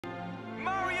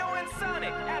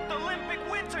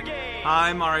Winter Game.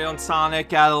 Hi, Mario and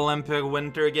Sonic at Olympic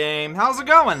Winter Game. How's it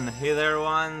going? Hey there,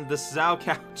 everyone. This is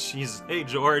Outcast. Jeez, hey,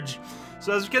 George.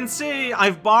 So as you can see,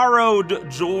 I've borrowed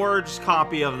George's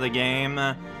copy of the game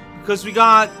because we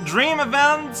got dream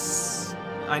events.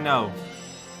 I know.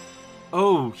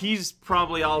 Oh, he's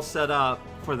probably all set up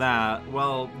for that.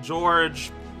 Well,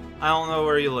 George, I don't know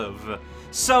where you live.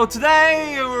 So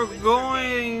today we're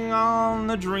going on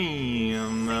a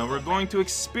dream. We're going to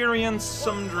experience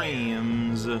some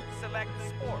dreams. Select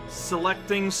sports.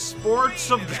 Selecting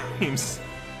sports of dreams.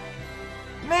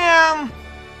 Man!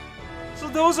 So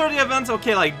those are the events.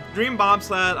 Okay, like dream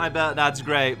bobsled, I bet that's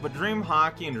great. But dream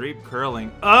hockey and dream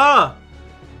curling.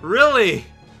 Really?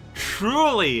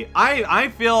 Truly? I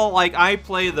feel like I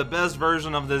play the best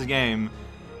version of this game.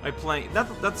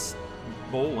 That's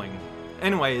bowling.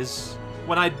 Anyways,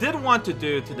 what I did want to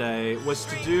do today was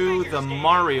to do the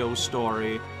Mario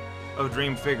story of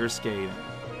Dream Figure Skating.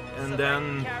 And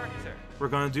then we're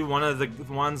gonna do one of the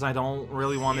ones I don't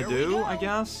really want to do, I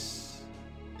guess.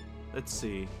 Let's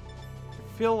see.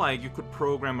 I feel like you could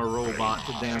program a robot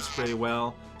to dance pretty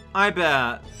well. I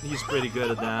bet he's pretty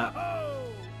good at that.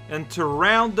 And to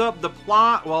round up the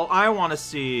plot, well, I want to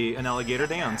see an alligator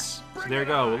dance. So there you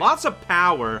go. Lots of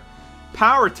power.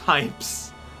 Power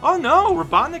types. Oh no,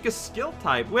 Robotnik is skill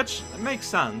type, which makes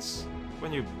sense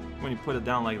when you put it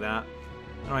down like that.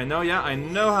 Oh, I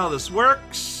know how this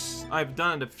works. I've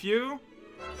done it a few.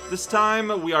 This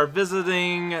time we are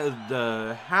visiting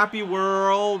the happy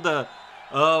world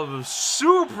of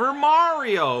Super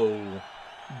Mario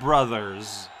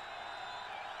Brothers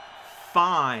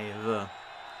 5.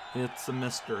 It's a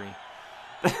mystery.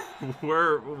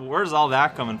 Where's all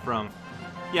that coming from?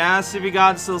 Yeah, see, we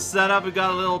got still set up. We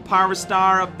got a little power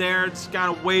star up there. It's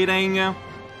kind of waiting.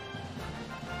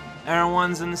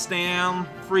 Everyone's in the stand,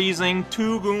 freezing.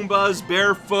 2 Goombas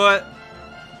barefoot,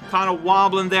 kind of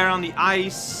wobbling there on the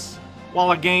ice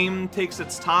while a game takes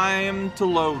its time to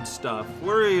load stuff.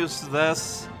 We're used to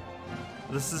this.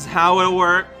 This is how it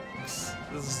works.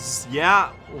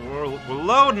 We're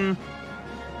loading.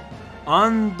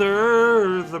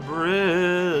 Under the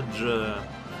bridge.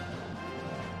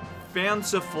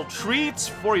 Fanciful treats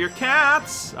for your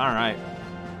cats. All right.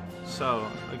 So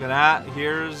look at that.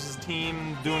 Here's the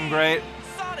team doing great.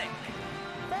 Sonic,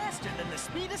 faster than the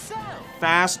speed of sound.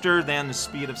 Faster than the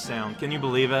speed of sound. Can you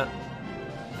believe it?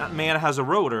 That man has a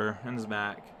rotor in his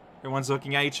back. Everyone's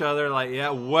looking at each other like,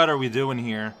 yeah, what are we doing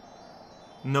here?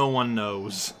 No one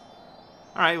knows.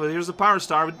 All right. Well, here's the power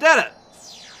star. We did it.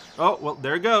 Oh, well,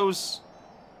 there it goes.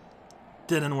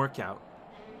 Didn't work out.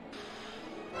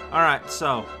 Alright,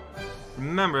 so,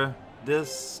 remember,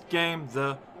 this game,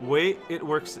 the way it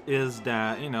works is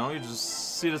that, you know, you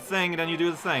just see the thing and then you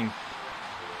do the thing.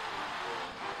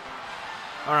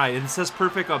 Alright, it says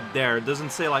perfect up there. It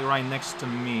doesn't say, like, right next to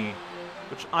me,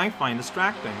 which I find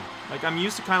distracting. Like, I'm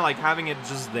used to kind of, like, having it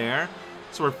just there.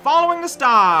 So we're following the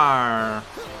star.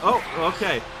 Oh,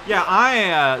 okay.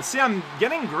 Yeah, see, I'm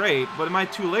getting great, but am I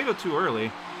too late or too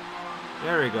early?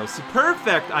 There we go. See,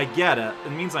 perfect, I get it. It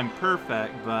means I'm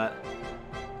perfect, but...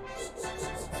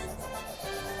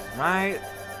 Right?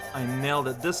 I nailed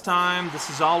it this time. This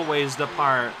is always the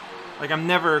part. Like, I'm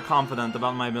never confident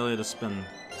about my ability to spin.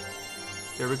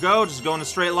 Here we go. Just go in a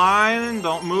straight line.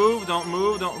 Don't move, don't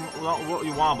move,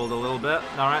 you wobbled a little bit.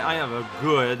 Alright, I have a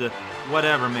good...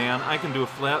 Whatever, man. I can do a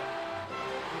flip.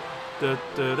 You look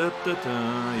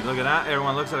at that.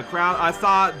 Everyone looks at the crowd. I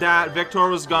thought that Victor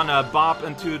was gonna bop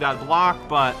into that block,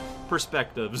 but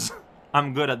perspectives.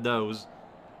 I'm good at those.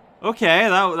 Okay,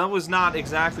 that was not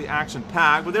exactly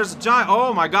action-packed, but there's a giant...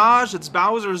 Oh my gosh, it's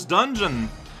Bowser's Dungeon.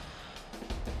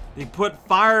 They put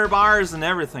fire bars and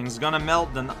everything. It's gonna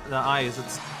melt the ice.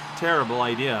 It's a terrible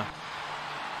idea.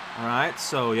 Alright,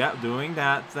 so yeah, doing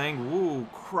that thing. Ooh,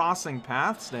 crossing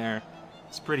paths there.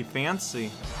 It's pretty fancy.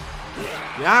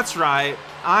 That's right.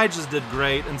 I just did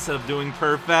great instead of doing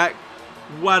perfect.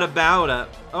 What about it?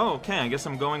 Oh, okay, I guess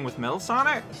I'm going with Metal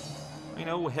Sonic. You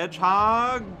know,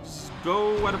 hedgehogs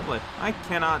go at a play. I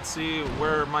cannot see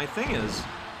where my thing is.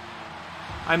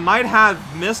 I might have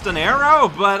missed an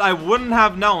arrow, but I wouldn't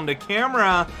have known. The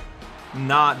camera,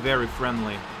 not very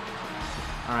friendly.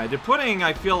 Alright, they're putting,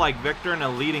 I feel like, Victor in a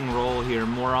leading role here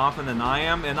more often than I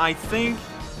am, and I think,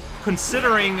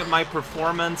 considering my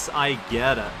performance, I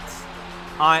get it.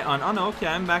 Oh no, okay,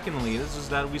 I'm back in the lead. It's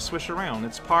just that we swish around.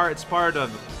 It's part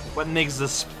of what makes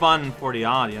this fun for the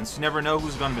audience. You never know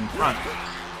who's gonna be in front.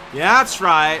 Yeah, that's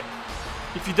right.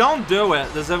 If you don't do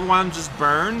it, does everyone just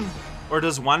burn? Or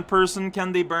does one person,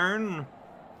 can they burn?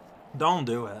 Don't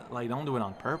do it. Like, don't do it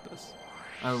on purpose.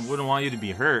 I wouldn't want you to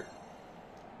be hurt.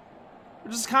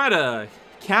 We're just kind of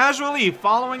casually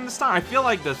following the star. I feel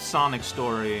like the Sonic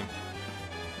story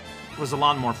was a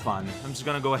lot more fun. I'm just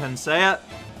gonna go ahead and say it.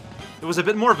 There was a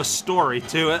bit more of a story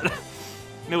to it.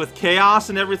 You know, with chaos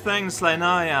and everything, it's like,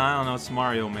 no, yeah, I don't know, it's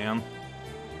Mario, man.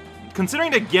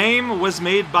 Considering the game was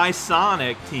made by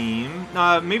Sonic Team,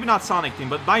 maybe not Sonic Team,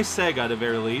 but by Sega at the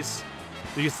very least,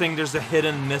 do you think there's a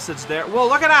hidden message there? Well,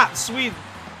 look at that sweet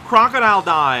crocodile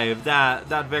dive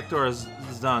that Victor has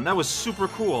done. That was super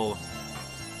cool.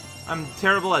 I'm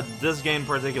terrible at this game in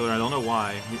particular. I don't know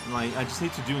why. Like, I just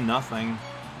need to do nothing,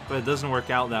 but it doesn't work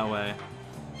out that way.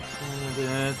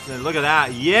 Look at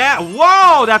that. Yeah!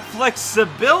 Whoa! That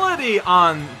flexibility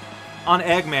on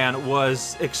Eggman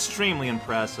was extremely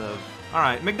impressive.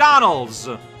 Alright, McDonald's!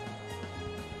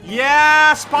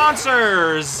 Yeah!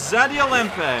 Sponsors at the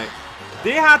Olympic!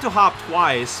 They had to hop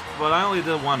twice, but I only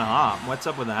did one hop. What's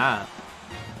up with that?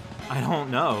 I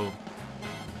don't know.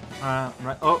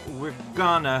 Right. Oh, we're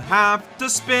gonna have to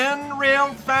spin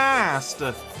real fast!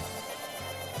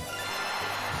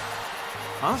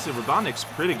 Honestly, Robotnik's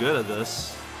pretty good at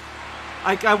this.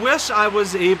 Like, I wish I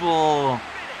was able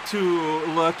to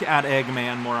look at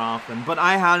Eggman more often, but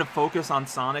I had to focus on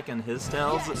Sonic and his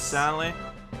tails, sadly.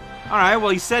 Alright,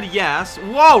 well, he said yes.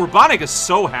 Whoa, Robotnik is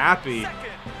so happy.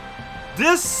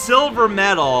 This silver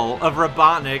medal of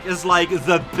Robotnik is like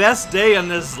the best day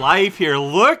in his life here.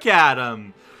 Look at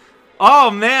him. Oh,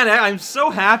 man, I'm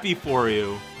so happy for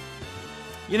you.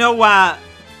 You know what?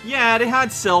 Yeah, they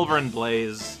had Silver and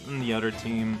Blaze in the other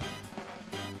team.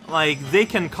 Like, they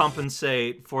can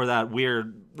compensate for that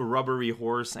weird rubbery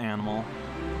horse animal.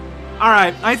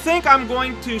 Alright, I think I'm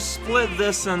going to split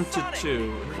this into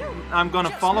two. I'm gonna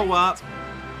follow up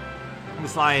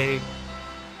with, like,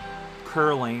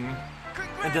 curling.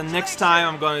 And then next time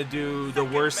I'm gonna do the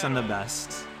worst and the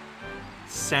best.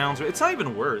 Sounds... It's not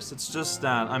even worse, it's just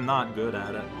that I'm not good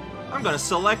at it. I'm gonna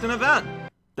select an event.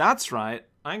 That's right.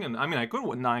 I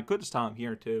could just tell him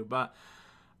here too, but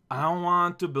I don't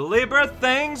want to belabor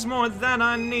things more than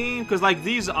I need, because like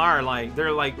these are like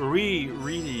they're like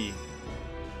redos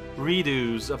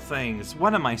of things.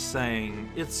 What am I saying?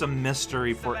 It's a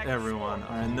mystery for everyone.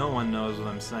 All right, no one knows what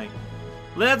I'm saying.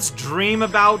 Let's dream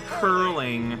about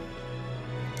curling.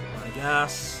 I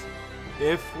guess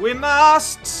if we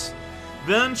must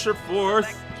venture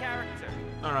forth.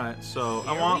 All right, so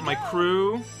I want my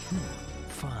crew.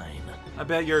 Fine. I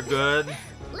bet you're good.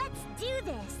 Let's do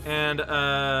this. And,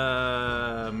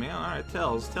 man, alright,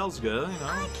 Tails good, you know.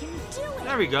 I can do it.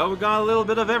 There we go, we got a little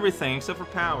bit of everything except for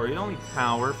power. You don't need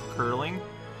power for curling.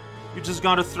 You just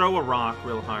gotta throw a rock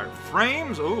real hard.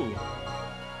 Frames? Ooh.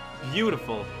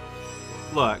 Beautiful.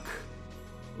 Look.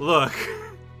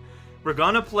 We're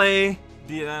gonna play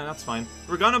the, that's fine.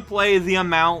 We're gonna play the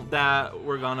amount that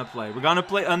we're gonna play. We're gonna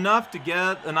play enough to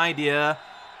get an idea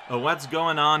of what's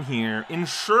going on here in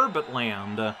Sherbet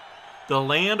Land. The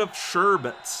land of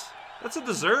sherbets. That's a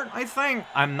dessert, I think.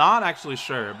 I'm not actually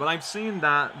sure, but I've seen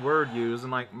that word used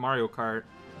in, like, Mario Kart.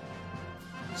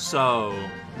 So,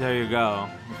 there you go.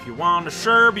 If you want a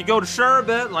sherb, you go to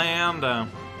Sherbet Land.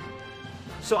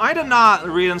 So I did not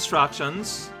read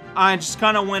instructions. I just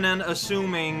kind of went in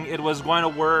assuming it was going to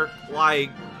work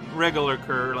like regular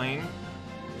curling.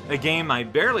 A game I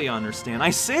barely understand. I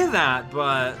say that,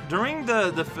 but during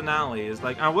the finale, it's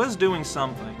like I was doing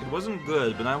something. It wasn't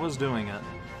good, but I was doing it.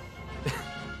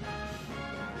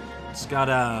 Just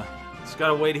gotta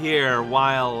wait here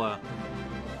while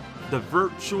the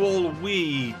virtual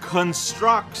Wii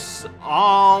constructs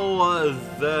all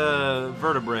the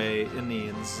vertebrae it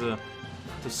needs to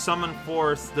summon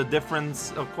forth the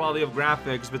difference of quality of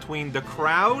graphics between the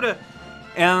crowd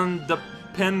and the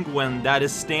penguin that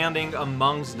is standing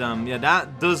amongst them. Yeah,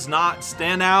 that does not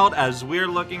stand out as weird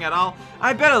looking at all.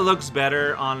 I bet it looks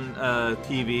better on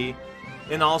TV.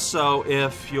 And also,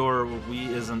 if your Wii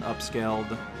isn't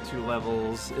upscaled to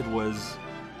levels it was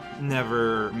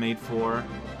never made for.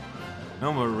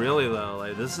 No, but really though,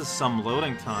 like, this is some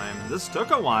loading time. This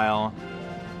took a while.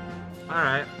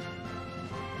 Alright.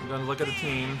 I'm gonna look at the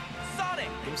team.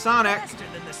 Team Sonic!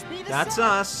 That's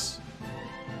us!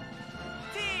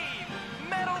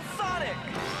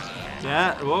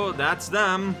 Yeah, whoa, that's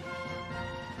them.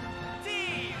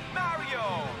 Team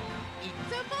Mario.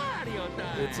 It's a Mario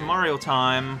time. It's Mario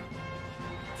time.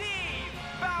 Team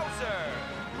Bowser.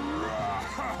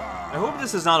 I hope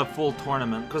this is not a full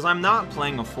tournament, because I'm not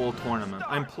playing a full tournament.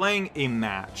 I'm playing a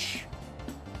match.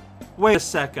 Wait a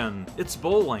second. It's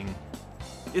bowling.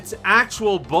 It's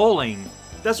actual bowling.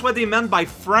 That's what they meant by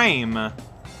frame.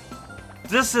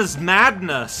 This is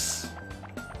madness.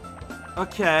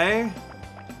 Okay.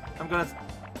 I'm gonna...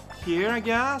 Here, I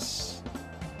guess?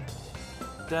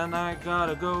 Then I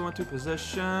gotta go into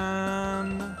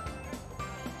position.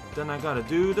 Then I gotta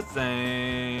do the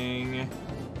thing.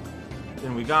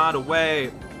 Then we gotta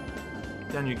wait.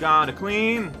 Then you gotta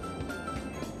clean.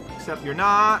 Except you're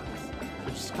not.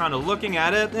 You're just kind of looking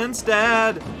at it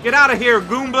instead. Get out of here,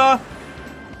 Goomba!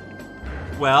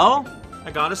 Well,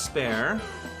 I got a spare.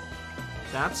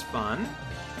 That's fun.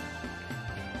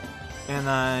 And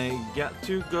I get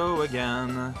to go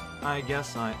again. I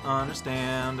guess I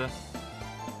understand.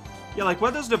 Yeah, like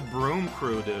what does the broom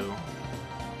crew do?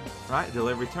 Right,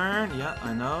 delivery turn. Yeah,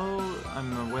 I know.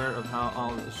 I'm aware of how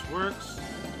all of this works.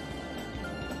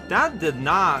 That did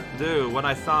not do what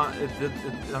I thought it did.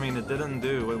 I mean, it didn't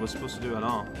do what it was supposed to do at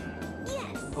all.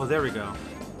 Yes. Oh, there we go.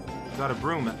 Gotta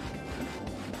broom it.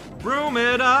 Broom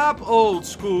it up, old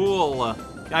school.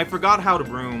 I forgot how to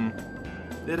broom.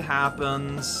 It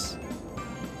happens.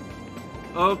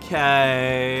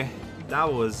 Okay.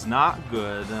 That was not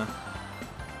good.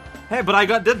 Hey, but I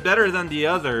did better than the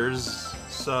others.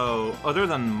 So, other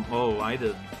than... Oh, I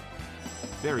did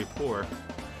very poor.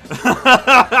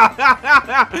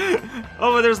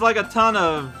 Oh, but there's like a ton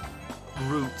of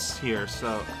roots here,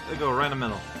 so they go right in the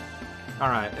middle.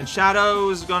 Alright, and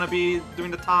Shadow's gonna be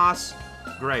doing the toss.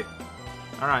 Great.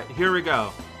 Alright, here we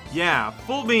go. Yeah,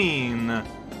 full bean.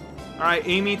 Alright,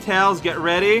 Amy, Tails, get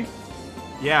ready.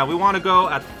 Yeah, we want to go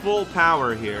at full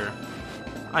power here.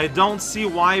 I don't see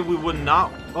why we would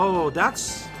not... Oh,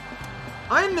 that's...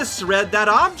 I misread that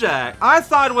object. I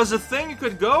thought it was a thing you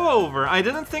could go over. I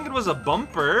didn't think it was a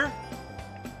bumper.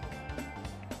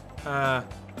 Well,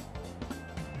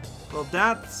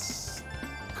 that's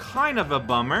kind of a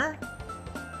bummer.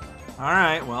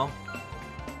 Alright, well,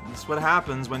 that's what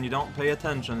happens when you don't pay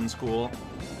attention in school.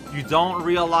 You don't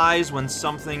realize when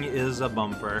something is a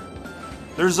bumper.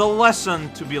 There's a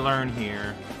lesson to be learned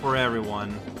here for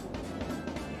everyone.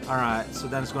 Alright, so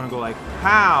then it's gonna go like,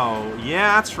 pow!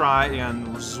 Yeah, that's right,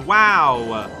 and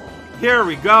wow! Here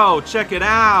we go, check it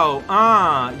out!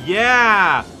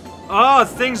 Yeah! Oh,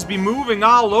 things be moving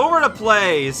all over the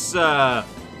place! That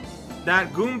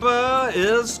Goomba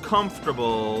is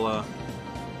comfortable.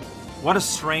 What a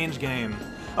strange game.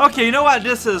 Okay, you know what?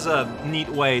 This is a neat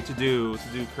way to do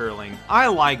curling. I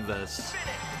like this.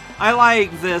 I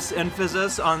like this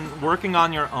emphasis on working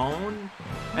on your own.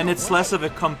 And it's less of a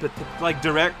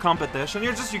direct competition.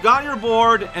 You got your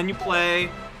board and you play,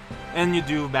 and you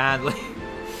do badly.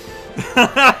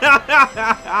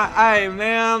 Hey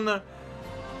man,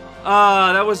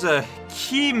 that was a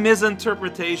key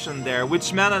misinterpretation there,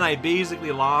 which meant that I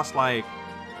basically lost like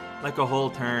a whole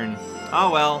turn. Oh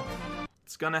well,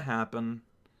 it's gonna happen.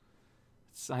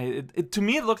 To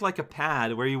me, it looked like a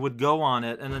pad where you would go on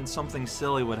it and then something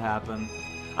silly would happen.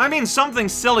 I mean, something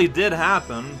silly did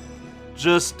happen.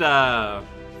 Just, not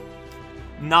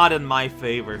in my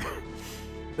favor.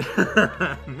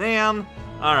 Man.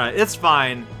 Alright, it's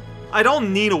fine. I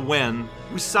don't need a win.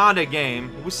 We saw the game.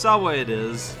 We saw what it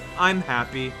is. I'm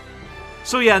happy.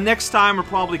 So yeah, next time we're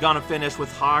probably gonna finish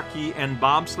with hockey and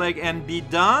bobsleigh and be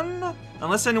done.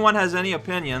 Unless anyone has any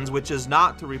opinions, which is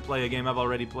not to replay a game I've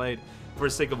already played for the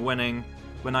sake of winning,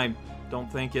 when I don't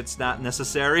think it's that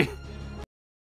necessary.